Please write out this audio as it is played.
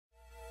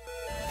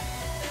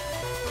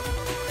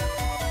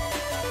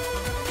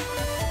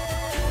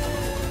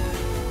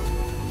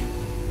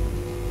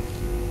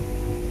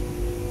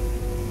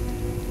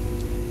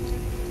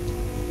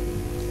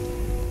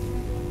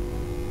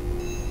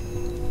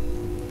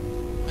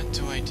What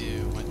do I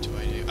do? What do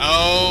I do?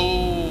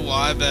 Oh,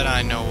 I bet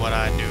I know what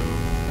I do.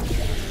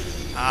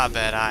 I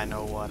bet I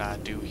know what I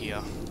do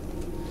here.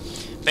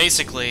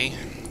 Basically,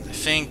 I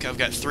think I've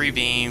got 3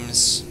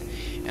 beams,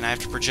 and I have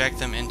to project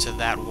them into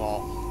that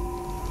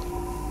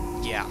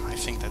wall. Yeah, I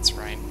think that's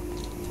right.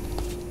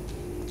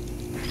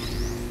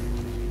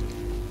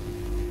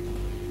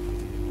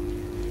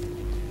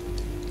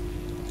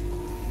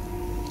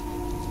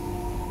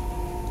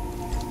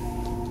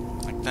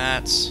 Like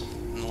that.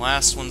 And the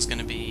last one's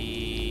gonna be...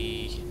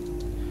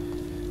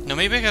 No,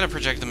 maybe I gotta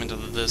project them into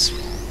this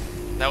wall.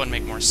 That would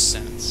make more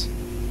sense.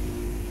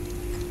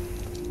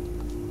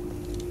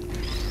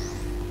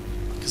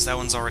 Because that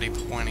one's already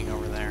pointing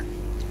over there.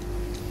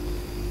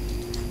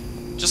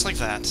 Just like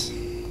that.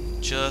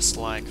 Just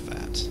like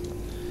that.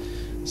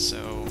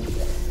 So...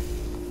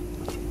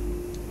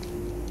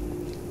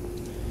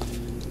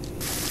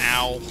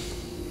 Ow.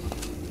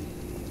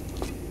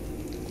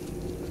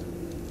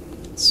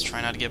 Let's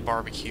try not to get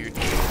barbecued.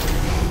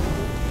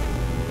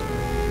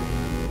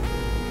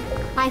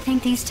 I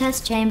think these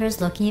test chambers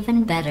look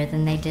even better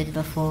than they did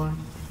before.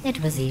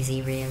 It was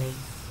easy, really.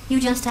 You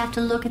just have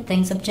to look at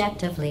things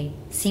objectively,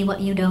 see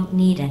what you don't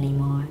need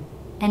anymore,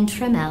 and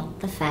trim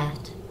out the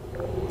fat.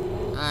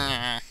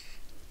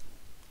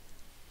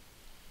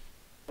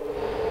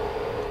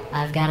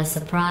 I've got a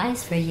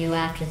surprise for you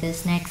after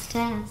this next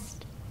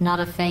test. Not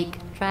a fake,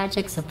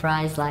 tragic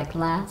surprise like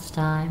last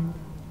time.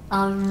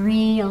 A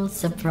real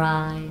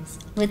surprise,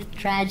 with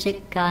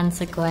tragic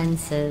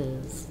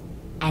consequences.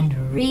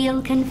 And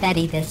real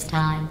confetti this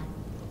time.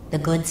 The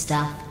good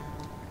stuff.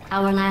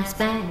 Our last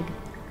bag.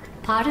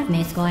 Part of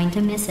me's going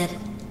to miss it.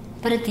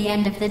 But at the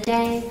end of the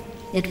day,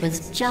 it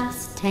was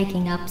just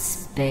taking up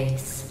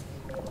space.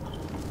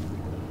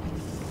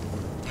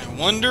 I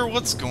wonder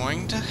what's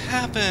going to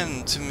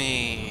happen to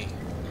me.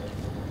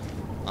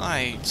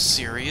 I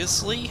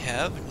seriously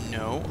have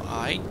no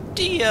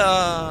idea.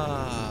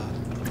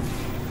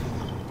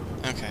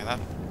 Okay, that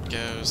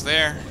goes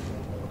there.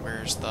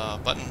 Where's the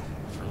button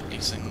for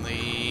releasing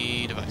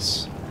the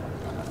device?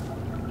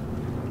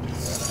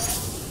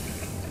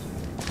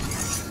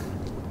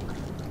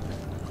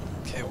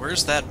 Okay,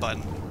 where's that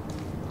button?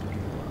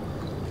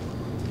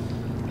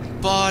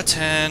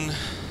 Button.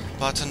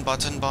 Button,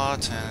 button,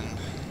 button.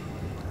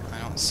 I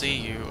don't see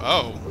you.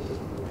 Oh.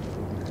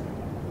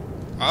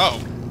 Oh.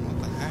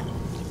 What the heck?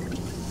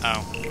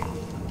 Oh.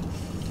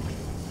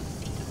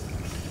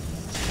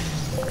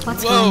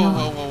 What's going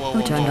on? Whoa,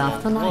 Who turned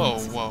off the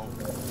lights? Whoa.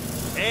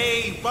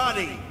 Hey,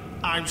 buddy!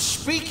 I'm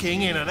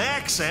speaking in an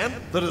accent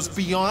that is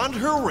beyond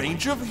her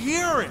range of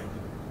hearing.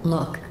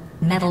 Look,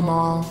 Metal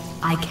Ball,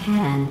 I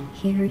can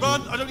hear you.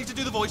 Run! I don't need to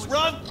do the voice.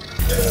 Run!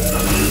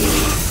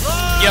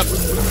 Yep,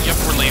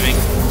 we're leaving.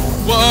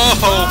 Whoa!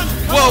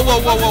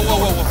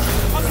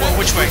 Whoa,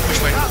 which way?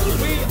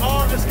 We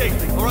are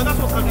escaping. Alright, that's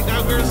what's happening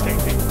now. We're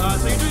escaping.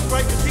 So you're doing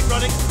great. Just keep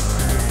running.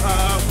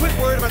 Quick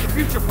word about the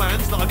future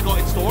plans that I've got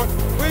in store.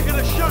 We're going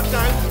to shut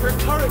down her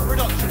current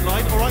production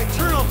line, alright?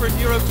 Turn off her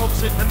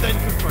neurotoxin and then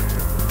confront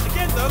her.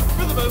 Again, though,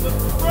 for the moment,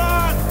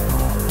 run!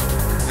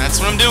 That's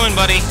what I'm doing,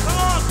 buddy. Come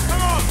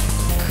on!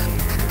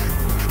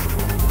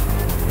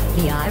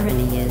 The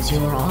irony is you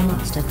were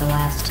almost at the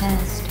last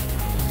test.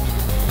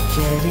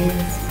 Here it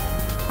is.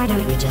 Why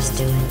don't you just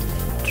do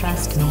it?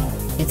 Trust me,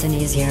 it's an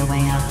easier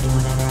way out than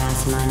whatever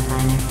asinine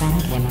plan your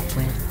friend came up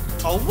with.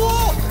 Oh,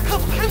 what?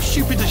 How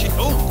stupid does she...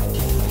 Oh!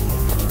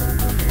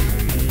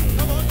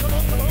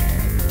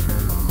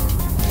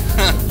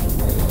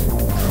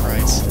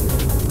 Christ.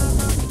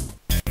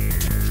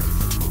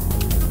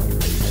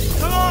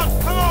 Come on!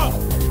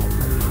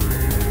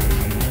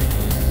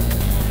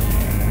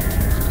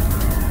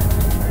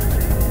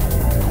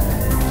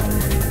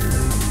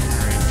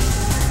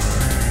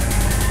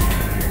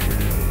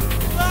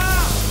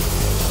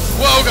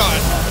 Whoa, God!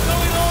 What's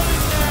going on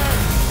in there?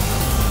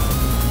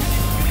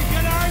 Can you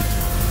get out?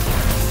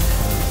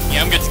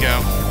 Yeah, I'm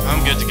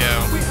good to go.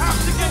 We have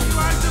to get you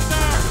out of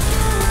there!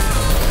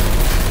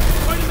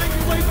 Try to make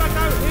your way back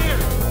out here!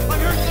 I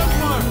heard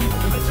gunfire!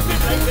 It's a bit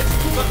late,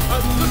 but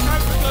look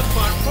out for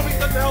gunfire. Probably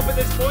doesn't help at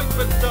this point,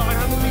 but I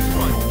haven't been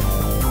trying.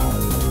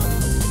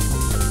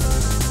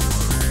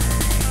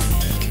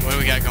 What do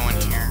we got going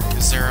here?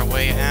 Is there a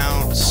way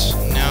out?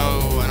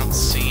 No, I don't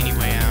see any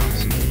way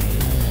out.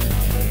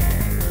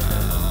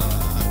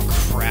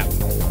 Crap.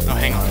 Oh,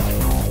 hang on.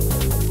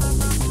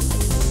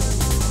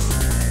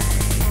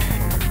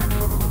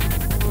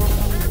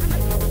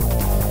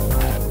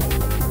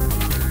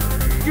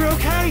 You're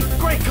okay?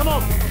 Great, come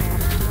on!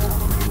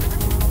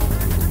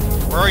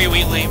 Where are you,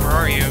 Wheatley? Where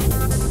are you?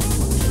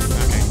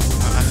 Okay,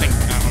 I think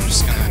I'm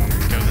just gonna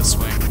go this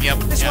way. Yep.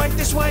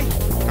 This way!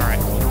 Alright.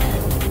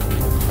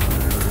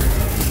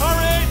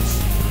 Courage!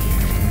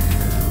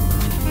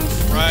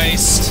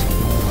 Christ.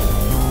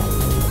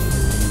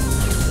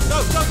 Go!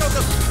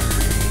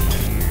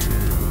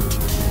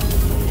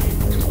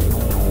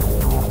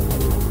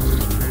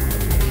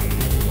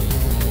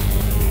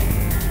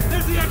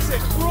 There's the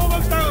exit! We're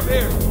almost out of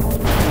here!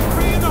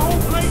 Free the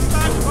whole place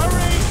now!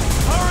 Hurry!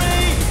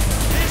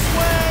 This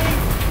way!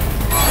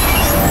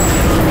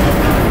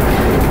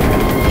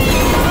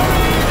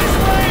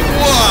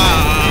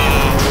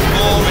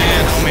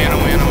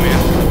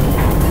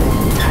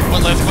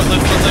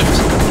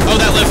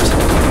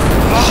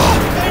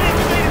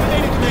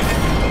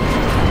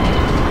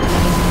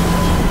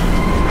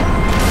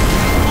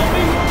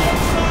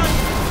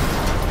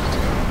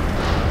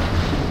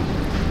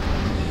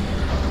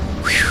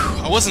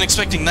 wasn't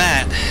expecting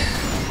that.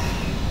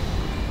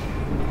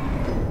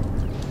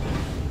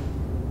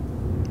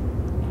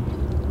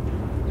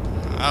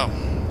 Oh,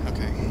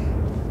 okay.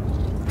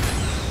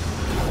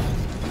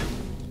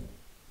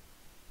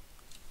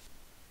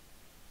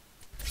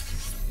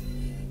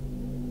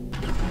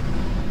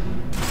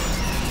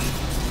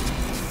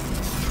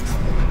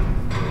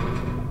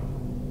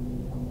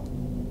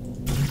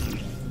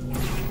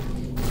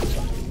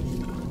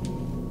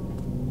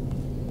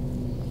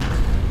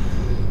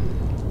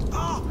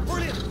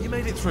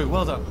 Made it through,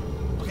 well done.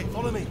 Okay,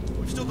 follow me.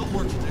 We've still got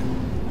work to do.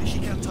 She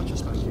can't touch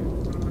us back here.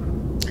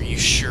 Are you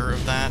sure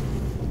of that?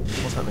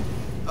 What's happening?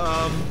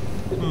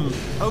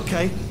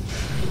 Okay.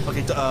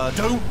 Okay,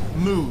 don't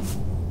move.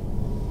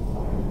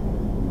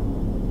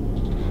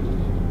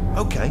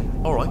 Okay,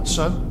 alright,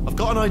 so, I've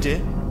got an idea,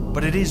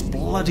 but it is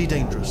bloody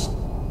dangerous.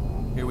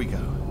 Here we go.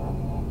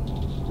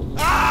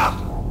 Ah!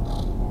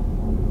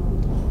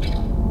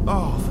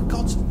 Oh, for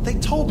God's... They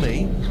told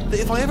me that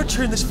if I ever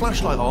turned this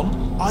flashlight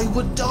on, I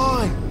would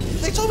die.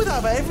 They told me that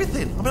about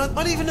everything. I mean, I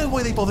don't even know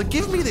why they bothered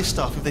giving me this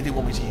stuff if they didn't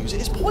want me to use it.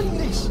 It's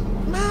pointless.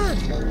 Man.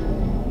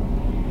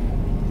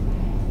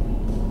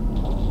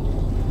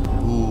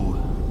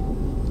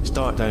 Ooh. It's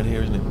dark down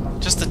here, isn't it?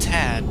 Just a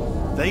tad.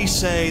 They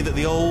say that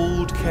the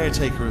old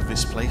caretaker of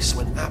this place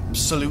went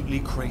absolutely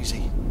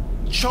crazy.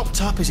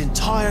 Chopped up his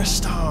entire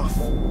staff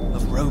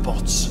of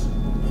robots.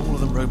 All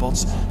of them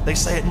robots. They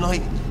say at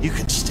night you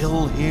can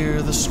still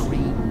hear the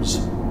screams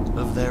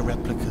of their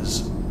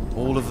replicas.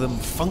 All of them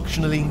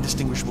functionally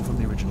indistinguishable from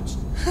the originals.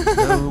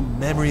 No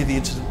memory of the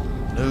incident.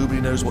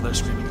 Nobody knows what they're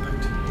screaming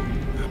about.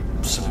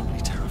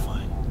 Absolutely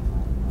terrifying.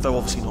 Though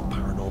obviously not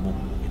paranormal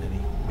in any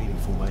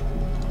meaningful way.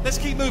 Let's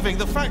keep moving.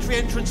 The factory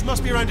entrance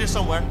must be around here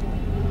somewhere.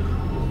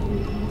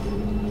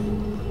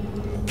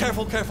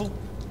 Careful, careful.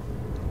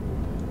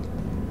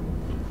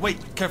 Wait,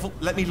 careful.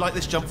 Let me light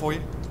this jump for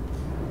you.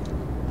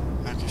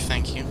 Okay,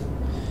 thank you.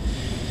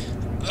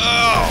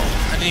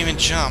 Oh! I didn't even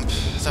jump.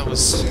 That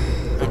was...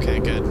 Okay,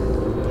 good.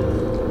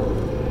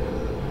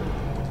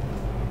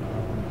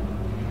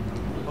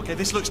 Okay,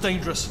 this looks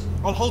dangerous.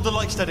 I'll hold the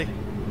light steady.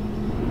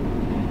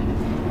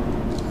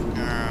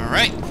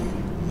 Alright.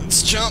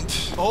 Let's jump.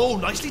 Oh,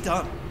 nicely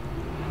done.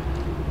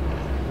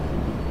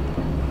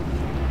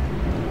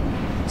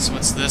 So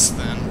what's this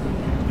then?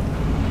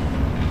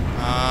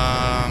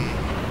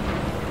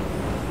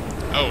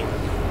 Oh.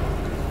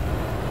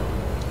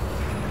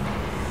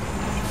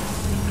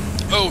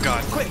 Oh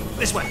god. Quick,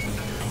 this way.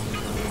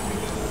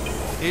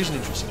 Here's an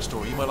interesting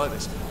story, you might like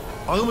this.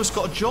 I almost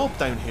got a job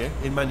down here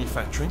in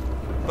manufacturing,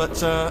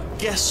 but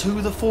guess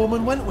who the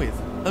foreman went with?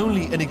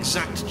 Only an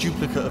exact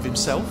duplicate of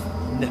himself,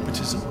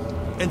 nepotism.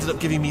 Ended up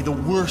giving me the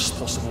worst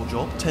possible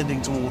job,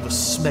 tending to all the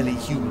smelly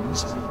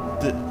humans.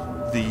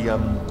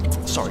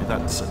 Sorry,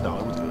 that's, no,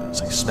 I wouldn't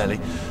say smelly.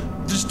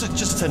 Just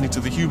attending to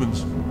the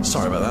humans.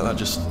 Sorry about that,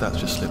 that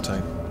just slipped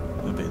out. A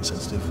little bit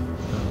insensitive.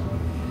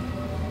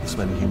 The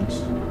smelly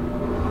humans.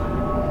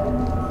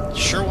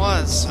 Sure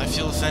was. I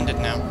feel offended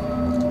now.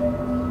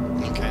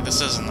 Okay,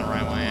 this isn't the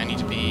right way. I need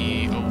to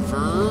be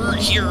over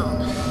here.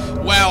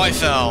 Wow, I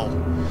fell.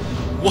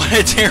 What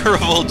a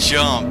terrible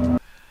jump.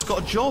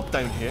 Got a job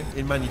down here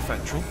in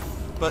manufacturing,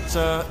 but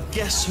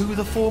guess who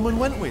the foreman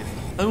went with?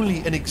 Only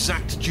an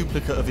exact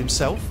duplicate of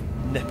himself,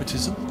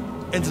 nepotism.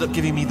 Ended up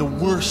giving me the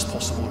worst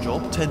possible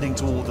job, tending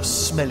to all the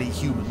smelly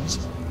humans.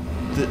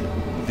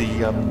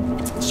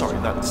 Sorry,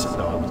 that's,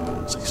 no, I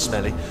wouldn't say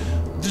smelly.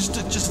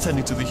 Just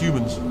attending to the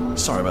humans.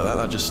 Sorry about that,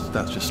 that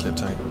just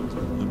slipped out. A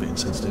little bit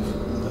insensitive.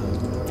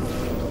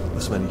 The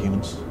smelly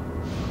humans.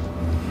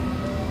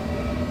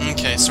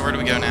 Okay, so where do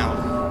we go now?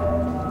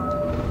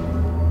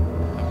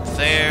 Up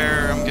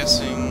there, I'm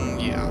guessing.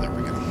 Yeah, there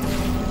we go.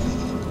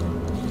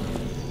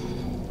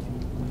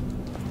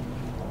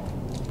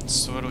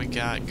 So what do we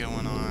got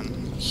going on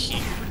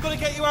here? We've got to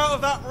get you out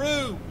of that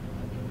room!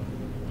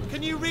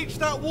 Can you reach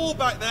that wall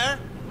back there?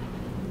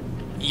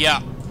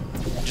 Yeah,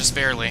 just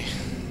barely.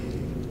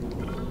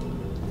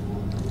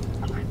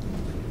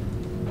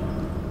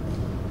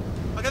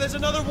 Okay, there's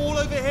another wall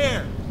over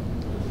here.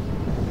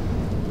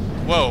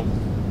 Whoa,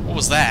 what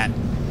was that?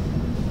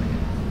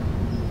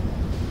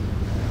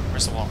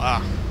 Where's the wall?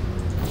 Ah.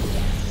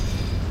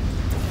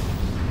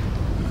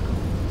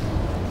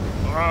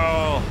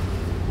 Oh,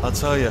 I'll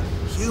tell you,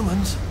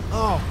 humans,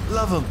 oh,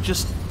 love them.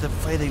 Just the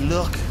way they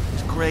look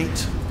is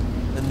great.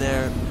 And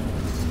their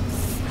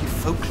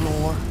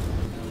folklore,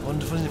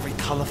 wonderful and very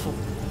colourful.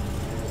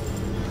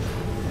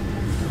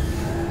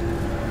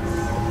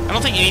 I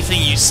don't think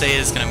anything you say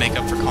is gonna make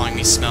up for calling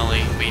me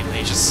smelly,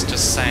 Wheatley.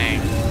 Just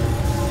saying.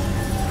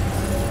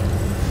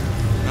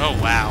 Oh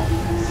wow.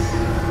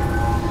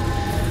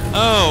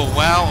 Oh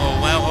wow, oh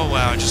wow, oh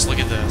wow, just look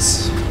at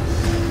this.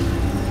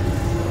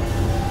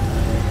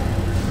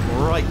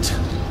 Right.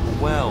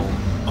 Well,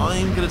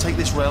 I'm gonna take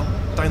this rail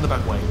down the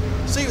back way.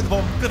 See you at the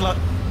bottom. Good luck.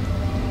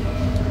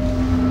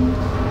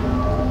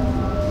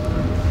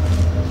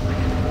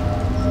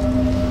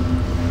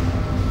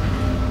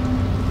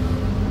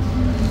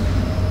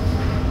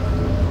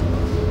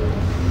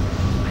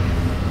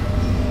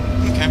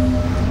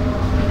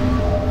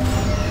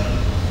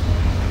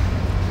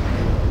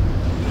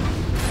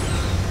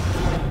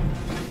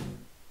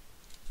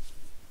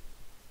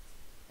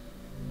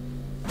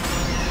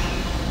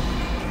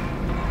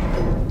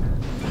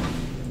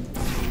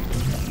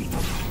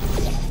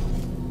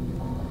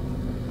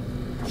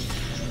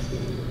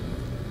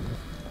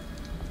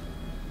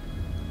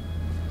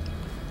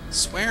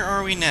 So where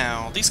are we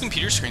now? These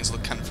computer screens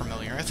look kind of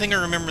familiar. I think I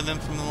remember them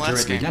from the last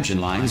Turret game. redemption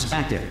lines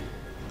active.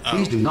 Oh.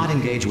 Please do not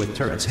engage with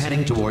turrets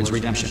heading towards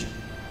redemption.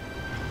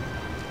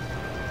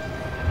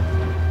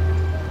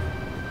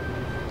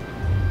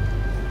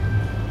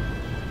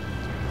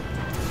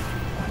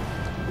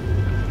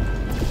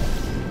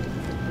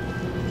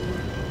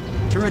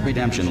 Turret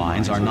redemption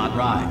lines are not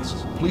rides.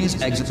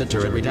 Please exit the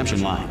turret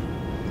redemption line.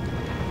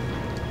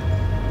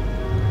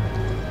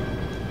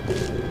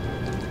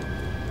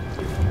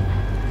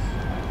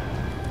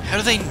 How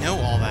do they know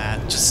all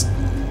that? Just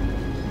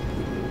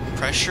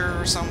pressure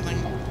or something?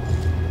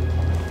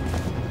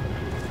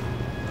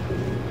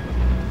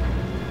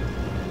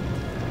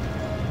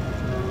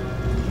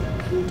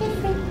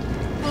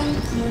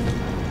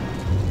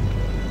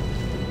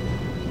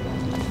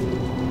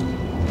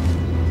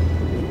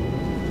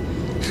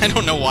 I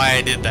don't know why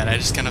I did that, I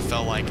just kind of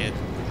felt like it.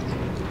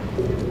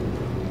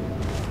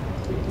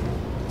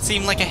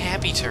 Seemed like a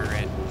happy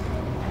turret.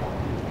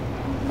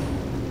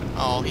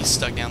 Oh, he's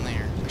stuck down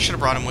there. I should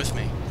have brought him with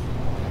me.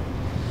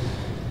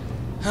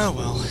 Oh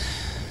well.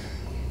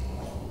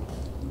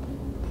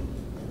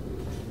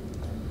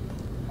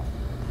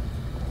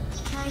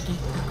 Target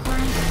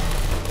acquired.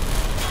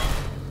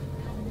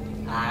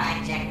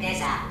 Alright, check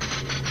this out.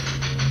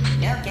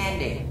 No can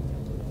do.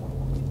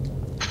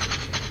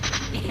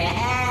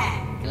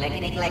 Yeah!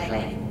 Clickety click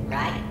click.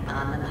 Right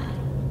on the money.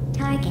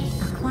 Target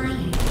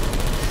acquired.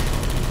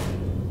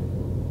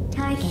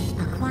 Target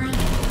acquired.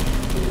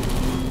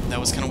 That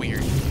was kind of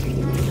weird.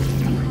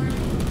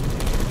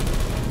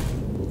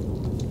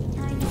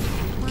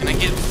 Can I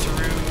get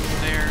through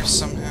there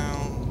somehow?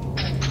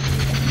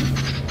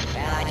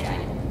 Well, I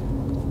tried.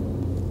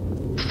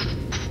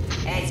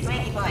 Hey,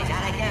 Squeaky boys,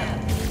 how'd I do?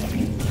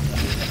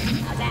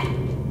 How's that?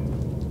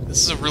 This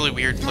is a really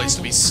weird place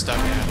to be stuck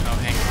at. Oh,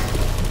 hang on.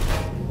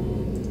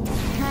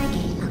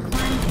 Target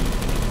acquired.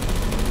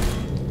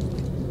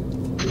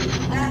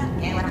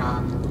 Yeah, we're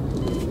home.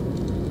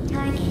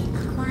 Target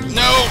acquired.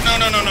 No, no,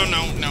 no, no, no,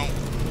 no, no.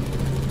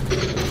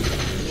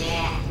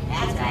 Yeah,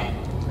 that's right.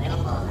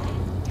 Little bullseye.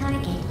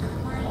 Target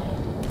acquired.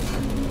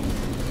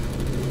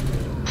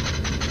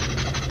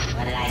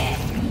 What did I hit?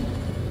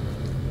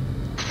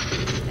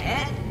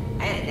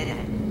 I hit it.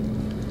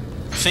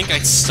 I think I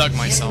stuck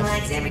myself.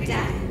 Lights every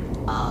time.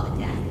 All the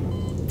time.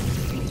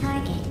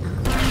 Target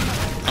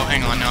acquired. Oh,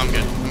 hang on. No, I'm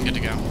good. I'm good to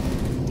go.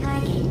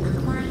 Target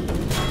acquired.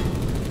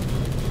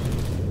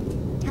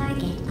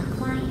 Target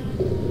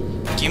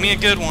acquired. Give me a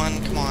good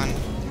one. Come on.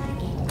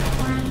 Target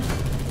acquired.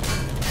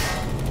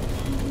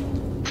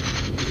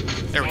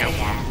 There we go.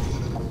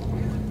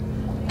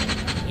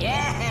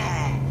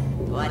 Yeah!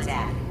 What's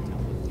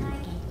happening?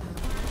 Target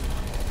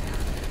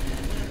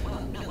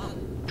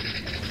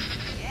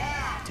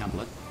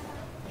Template.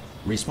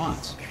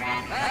 Response.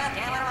 Crap.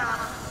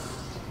 Yeah,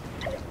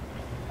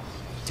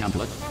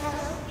 Template.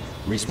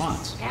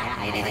 Response.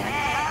 I did it.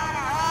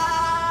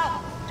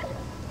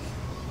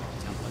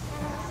 Template.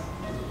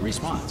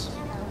 Response.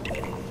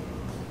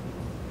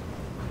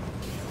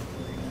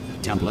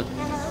 Template.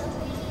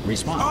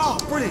 Response. Oh,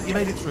 brilliant! You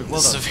made it through. Well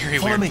This is done. a very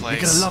Follow weird me.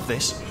 place. You're gonna love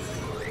this.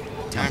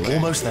 Template.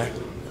 Almost there.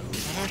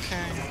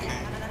 Okay, okay.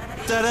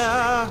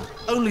 Ta-da!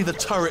 Only the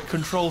turret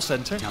control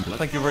center. Template.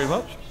 Thank you very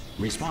much.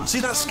 Response. See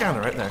that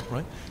scanner right there,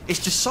 right? It's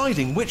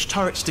deciding which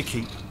turrets to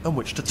keep and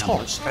which to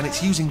toss, and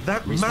it's using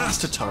that Response.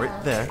 master turret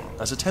there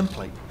as a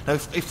template. Now,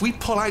 if we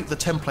pull out the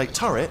template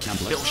turret,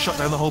 Template. it'll shut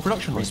down the whole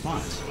production line.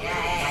 Response.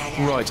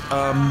 Right,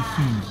 I'm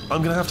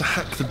gonna have to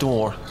hack the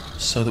door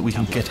so that we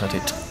can get at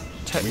it.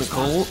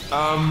 Technical,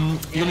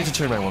 you'll need to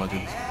turn around while I do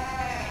this.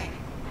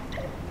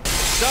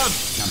 Done!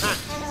 Template.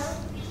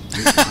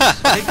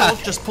 Hey, Gold,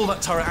 just pull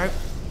that turret out.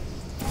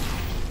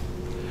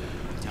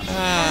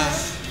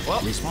 Well,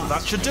 Response.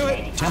 that should do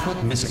it.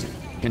 Template missing.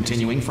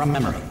 Continuing from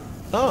memory.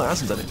 Oh, it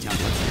hasn't done it.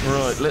 Template.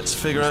 Right, let's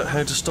figure out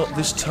how to stop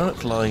this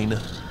turret line.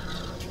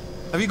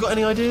 Have you got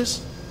any ideas?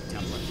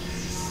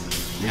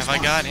 Template. Have I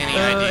got any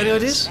Any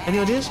ideas? ideas? Any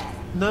ideas?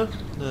 No?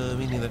 No,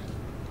 me neither.